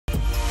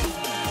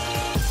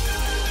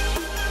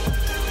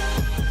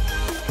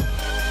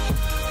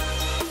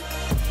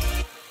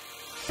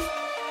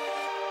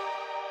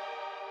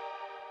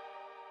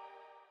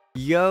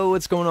Yo,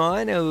 what's going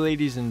on,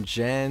 ladies and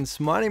gents?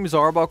 My name is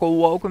Arbuckle.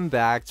 Welcome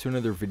back to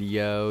another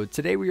video.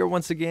 Today we are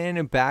once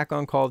again back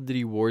on Call of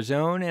Duty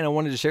Warzone, and I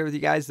wanted to share with you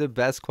guys the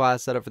best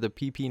class setup for the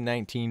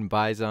Pp19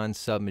 Bizon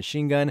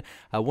submachine gun,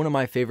 one of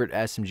my favorite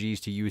SMGs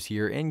to use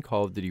here in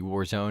Call of Duty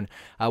Warzone.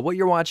 What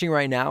you're watching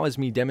right now is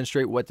me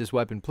demonstrate what this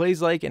weapon plays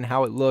like and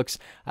how it looks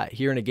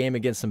here in a game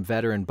against some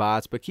veteran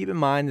bots, but keep in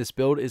mind this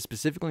build is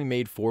specifically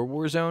made for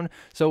Warzone,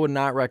 so I would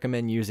not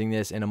recommend using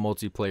this in a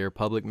multiplayer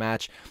public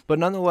match, but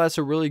nonetheless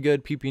a really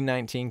good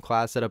Pp19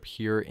 class setup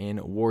here in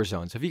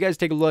Warzone. So if you guys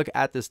take a look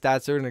at the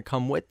stats that are going to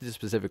come with this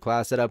specific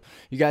class setup,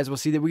 you guys will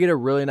see that we get a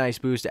really nice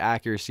boost to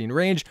accuracy and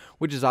range,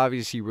 which is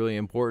obviously really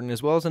important,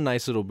 as well as a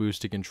nice little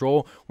boost to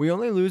control. We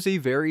only lose a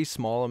very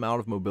small amount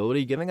of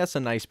mobility, giving us a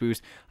nice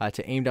boost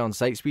to aim down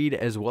sight speed,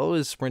 as well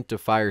as sprint to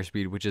fire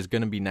speed, which is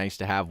going to be nice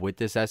to have with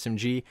this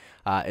SMG,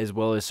 as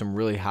well as some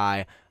really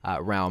high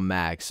round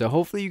mags. So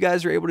hopefully you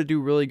guys are able to do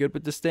really good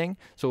with this thing.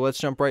 So let's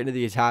jump right into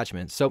the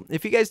attachments. So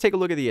if you guys take a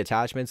look at the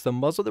attachments, the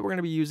muzzle that we're going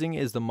to be using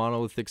is the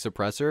monolithic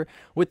suppressor.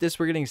 With this,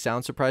 we're getting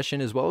sound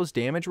suppression as well as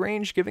damage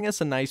range, giving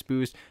us a nice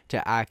boost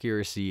to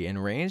accuracy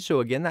and range. So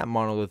again, that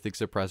monolithic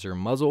suppressor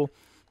muzzle.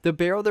 The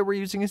barrel that we're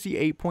using is the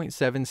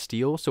 8.7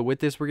 steel, so with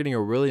this we're getting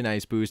a really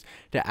nice boost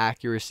to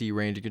accuracy,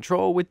 range, and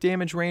control with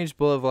damage range,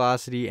 bullet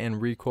velocity,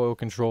 and recoil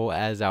control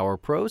as our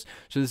pros.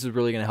 So this is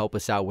really going to help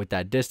us out with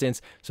that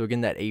distance. So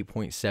again, that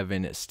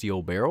 8.7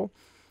 steel barrel.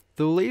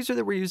 The laser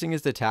that we're using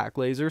is the TAC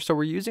laser. So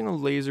we're using a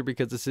laser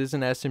because this is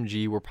an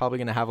SMG. We're probably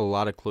going to have a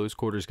lot of close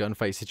quarters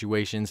gunfight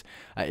situations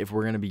if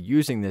we're going to be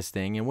using this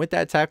thing. And with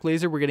that TAC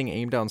laser, we're getting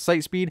aim down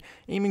sight speed,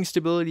 aiming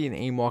stability, and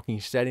aim walking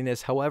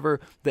steadiness.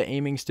 However, the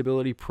aiming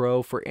stability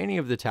pro for any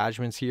of the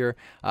attachments here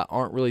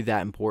aren't really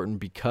that important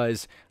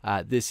because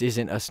this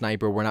isn't a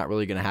sniper. We're not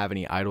really going to have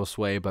any idle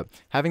sway, but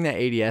having that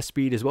ADS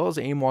speed as well as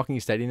aim walking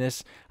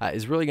steadiness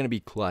is really going to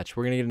be clutch.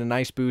 We're going to get a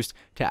nice boost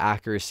to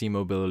accuracy,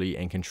 mobility,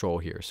 and control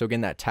here. So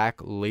again, that TAC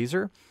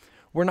laser.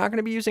 We're not going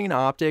to be using an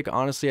optic.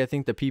 Honestly, I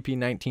think the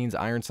Pp19's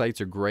iron sights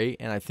are great,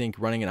 and I think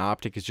running an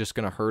optic is just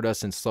going to hurt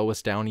us and slow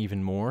us down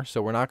even more,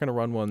 so we're not going to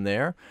run one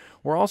there.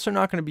 We're also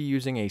not going to be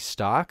using a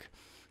stock.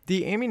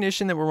 The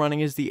ammunition that we're running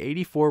is the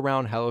 84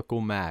 round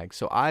helical mag.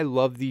 So I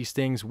love these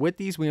things. With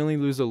these, we only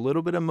lose a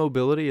little bit of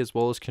mobility as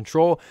well as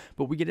control,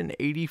 but we get an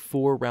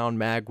 84 round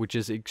mag, which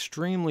is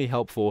extremely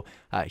helpful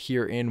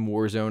here in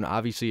Warzone.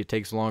 Obviously, it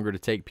takes longer to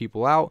take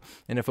people out,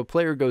 and if a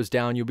player goes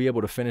down, you'll be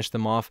able to finish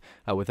them off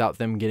without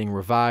them getting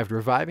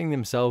reviving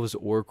themselves,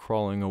 or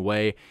crawling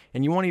away,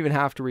 and you won't even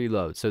have to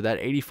reload. So that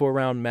 84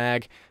 round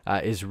mag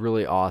is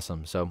really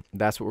awesome. So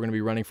that's what we're going to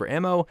be running for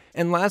ammo.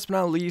 And last but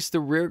not least, the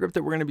rear grip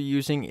that we're going to be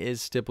using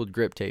is stippled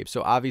grip tape.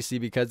 So obviously,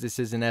 because this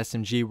is an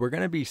SMG, we're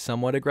going to be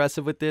somewhat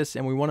aggressive with this,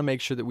 and we want to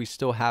make sure that we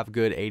still have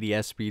good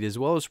ADS speed as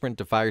well as sprint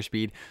to fire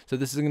speed. So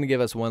this is going to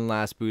give us one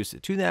last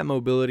boost to that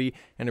mobility,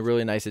 and a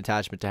really nice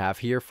attachment to have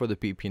here for the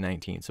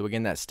Pp19. So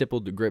again, that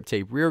stippled grip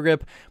tape rear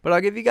grip. But I'll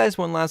give you guys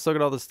one last look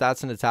at all the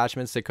stats and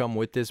attachments that come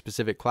with this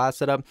specific class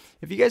setup.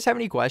 If you guys have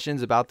any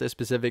questions about this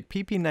specific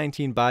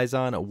Pp19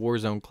 Bizon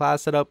Warzone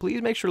class setup,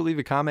 please make sure to leave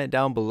a comment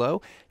down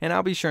below, and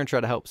I'll be sure and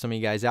try to help some of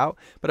you guys out.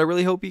 But I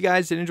really hope you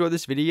guys did enjoy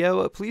this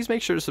video. Please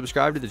make sure to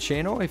subscribe to the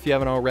channel if you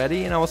haven't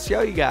already, and I will see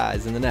all you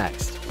guys in the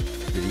next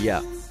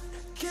video.